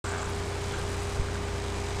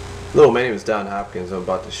Hello, my name is Don Hopkins. I'm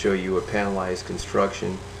about to show you a panelized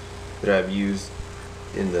construction that I've used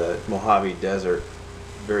in the Mojave Desert,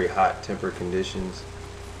 very hot temperate conditions.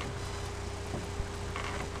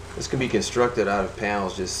 This can be constructed out of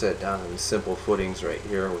panels just set down in simple footings right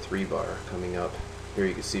here with rebar coming up. Here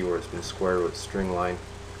you can see where it's been squared with string line,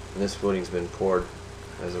 and this footing's been poured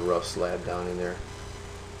as a rough slab down in there.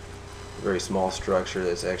 A very small structure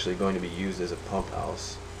that's actually going to be used as a pump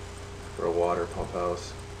house, for a water pump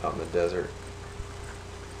house out in the desert.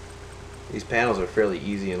 These panels are fairly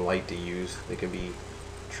easy and light to use. They can be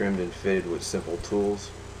trimmed and fitted with simple tools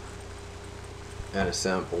and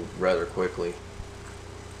assembled rather quickly.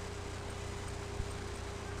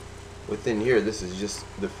 Within here, this is just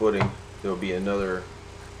the footing. There will be another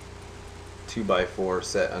 2x4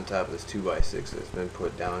 set on top of this 2x6 that's been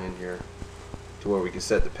put down in here to where we can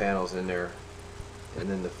set the panels in there, and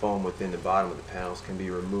then the foam within the bottom of the panels can be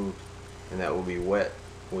removed, and that will be wet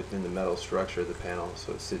within the metal structure of the panel,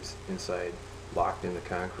 so it sits inside locked in the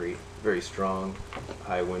concrete. Very strong,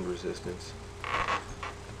 high wind resistance.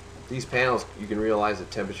 These panels, you can realize the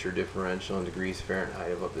temperature differential in degrees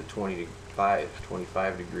Fahrenheit of up to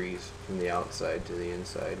 25 degrees from the outside to the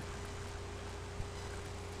inside.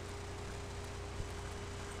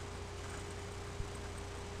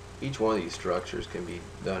 Each one of these structures can be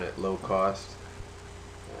done at low cost,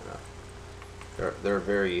 and they're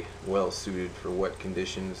very well suited for wet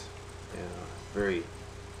conditions and very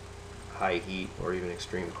high heat or even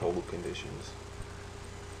extreme cold conditions.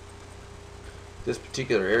 This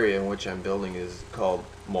particular area in which I'm building is called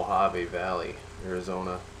Mojave Valley,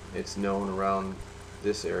 Arizona. It's known around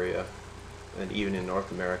this area and even in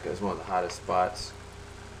North America as one of the hottest spots.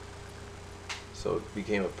 So it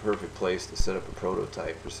became a perfect place to set up a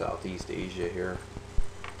prototype for Southeast Asia here.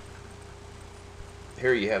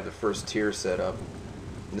 Here you have the first tier set up.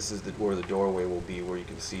 This is where the doorway will be, where you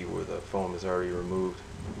can see where the foam is already removed.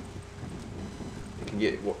 It can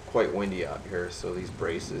get quite windy out here, so these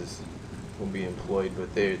braces will be employed,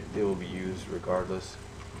 but they will be used regardless,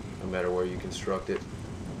 no matter where you construct it.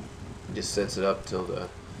 It just sets it up till the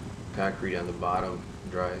concrete on the bottom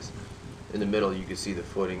dries. In the middle you can see the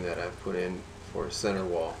footing that I've put in for a center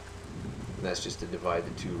wall, and that's just to divide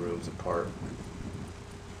the two rooms apart.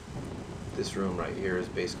 This room right here is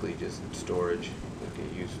basically just storage. It can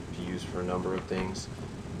be used for a number of things.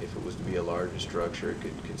 If it was to be a larger structure, it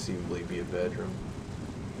could conceivably be a bedroom.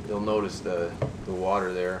 You'll notice the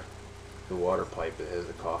water there, the water pipe that has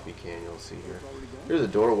the coffee can you'll see here. Here's a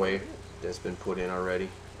doorway that's been put in already.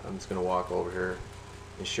 I'm just going to walk over here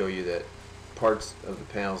and show you that parts of the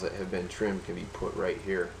panels that have been trimmed can be put right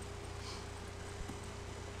here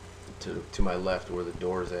to my left where the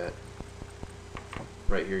door is at.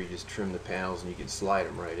 Right here you just trim the panels and you can slide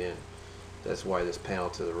them right in. That's why this panel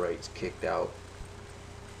to the right is kicked out.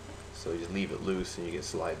 So you just leave it loose and you can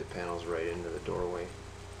slide the panels right into the doorway.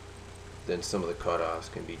 Then some of the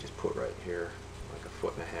cutoffs can be just put right here, like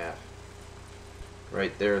 1.5 feet.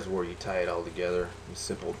 Right there is where you tie it all together with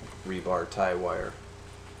simple rebar tie wire.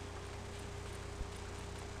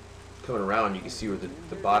 Coming around, you can see where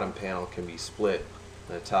the bottom panel can be split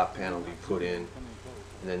and the top panel will be put in,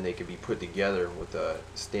 and then they can be put together with a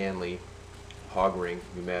Stanley hog ring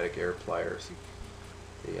pneumatic air pliers.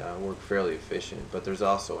 They work fairly efficient, but there's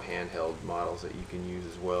also handheld models that you can use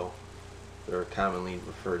as well. They're commonly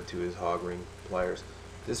referred to as hog ring pliers.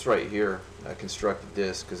 This right here, I constructed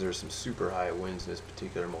this because there's some super high winds in this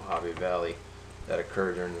particular Mojave Valley that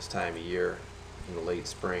occur during this time of year in the late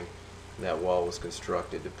spring. And that wall was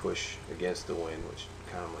constructed to push against the wind, which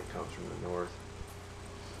commonly comes from the north.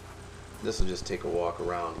 This will just take a walk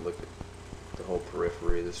around and look at the whole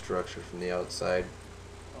periphery of the structure from the outside.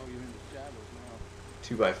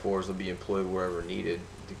 2x4s will be employed wherever needed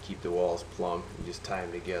to keep the walls plumb. You just tie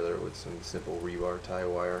them together with some simple rebar tie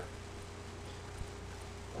wire.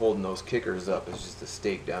 Holding those kickers up is just a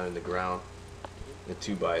stake down in the ground. The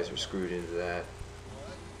 2x are screwed into that.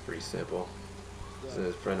 Pretty simple. So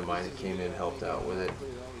a friend of mine that came in and helped out with it.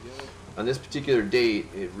 On this particular date,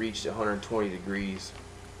 it reached 120 degrees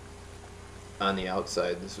on the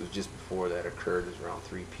outside. This was just before that occurred. It was around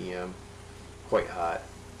 3 p.m. Quite hot.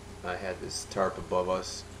 I had this tarp above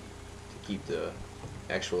us to keep the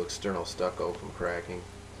actual external stucco from cracking.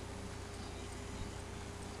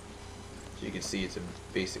 So you can see it's a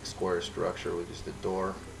basic square structure with just a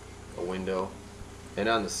door, a window, and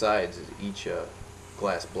on the sides is each a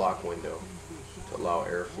glass block window to allow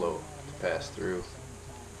airflow to pass through.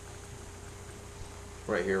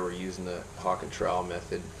 Right here we're using the hawk and trowel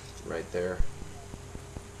method right there.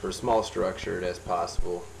 For a small structure that's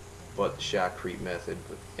possible, but the shotcrete method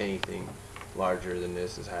with anything larger than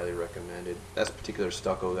this is highly recommended. That's particular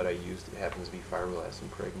stucco that I used. It happens to be fiberglass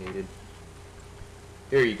impregnated.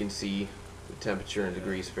 Here you can see the temperature in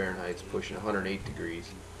degrees Fahrenheit is pushing 108 degrees.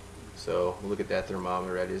 So look at that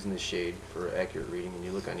thermometer. That is in the shade for accurate reading. And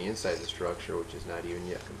you look on the inside of the structure, which is not even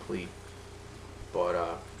yet complete.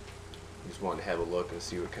 But just wanted to have a look and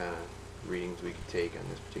see what kind of readings we could take on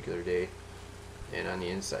this particular day. And on the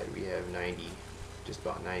inside we have 90, just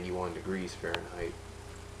about 91 degrees Fahrenheit.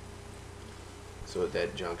 So at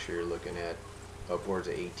that juncture you're looking at upwards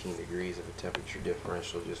of 18 degrees of a temperature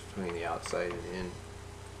differential just between the outside and in.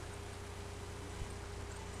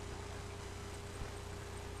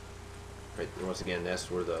 Right, once again, that's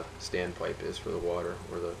where the standpipe is for the water,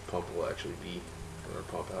 where the pump will actually be, in our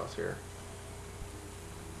pump house here.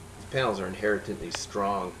 These panels are inherently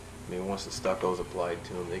strong. I mean, once the stucco is applied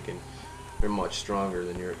to them, they're much stronger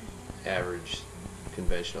than your average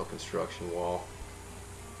conventional construction wall,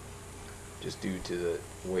 just due to the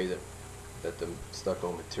way that the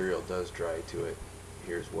stucco material does dry to it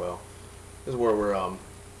here as well. This is where we're about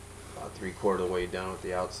 3/4 of the way done with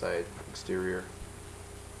the outside exterior.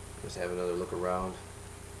 Just have another look around.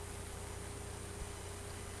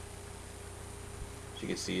 As you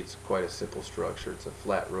can see, it's quite a simple structure. It's a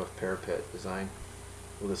flat roof parapet design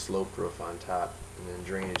with a sloped roof on top, and then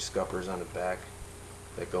drainage scuppers on the back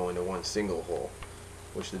that go into one single hole,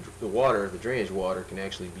 which the drainage water can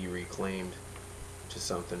actually be reclaimed, which is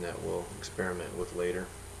something that we'll experiment with later.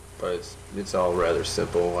 But it's all rather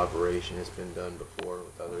simple operation. It's been done before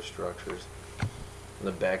with other structures. On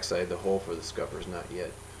the back side, the hole for the scupper is not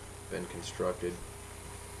yet been constructed.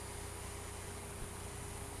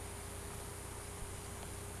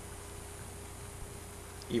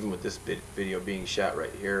 Even with this video being shot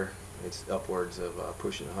right here, it's upwards of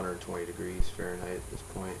pushing 120 degrees Fahrenheit at this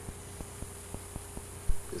point.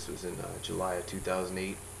 This was in July of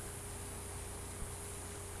 2008.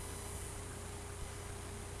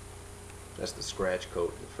 That's the scratch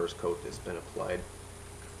coat, the first coat that's been applied.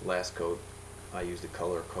 Last coat, I used a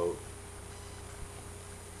color coat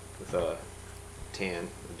with a tan,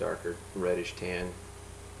 a darker reddish tan,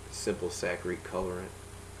 simple saccharine colorant,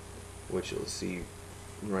 which you'll see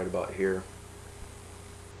right about here.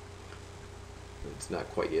 It's not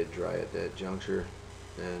quite yet dry at that juncture,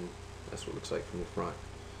 and that's what it looks like from the front.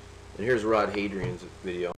 And here's Rod Hadrian's video.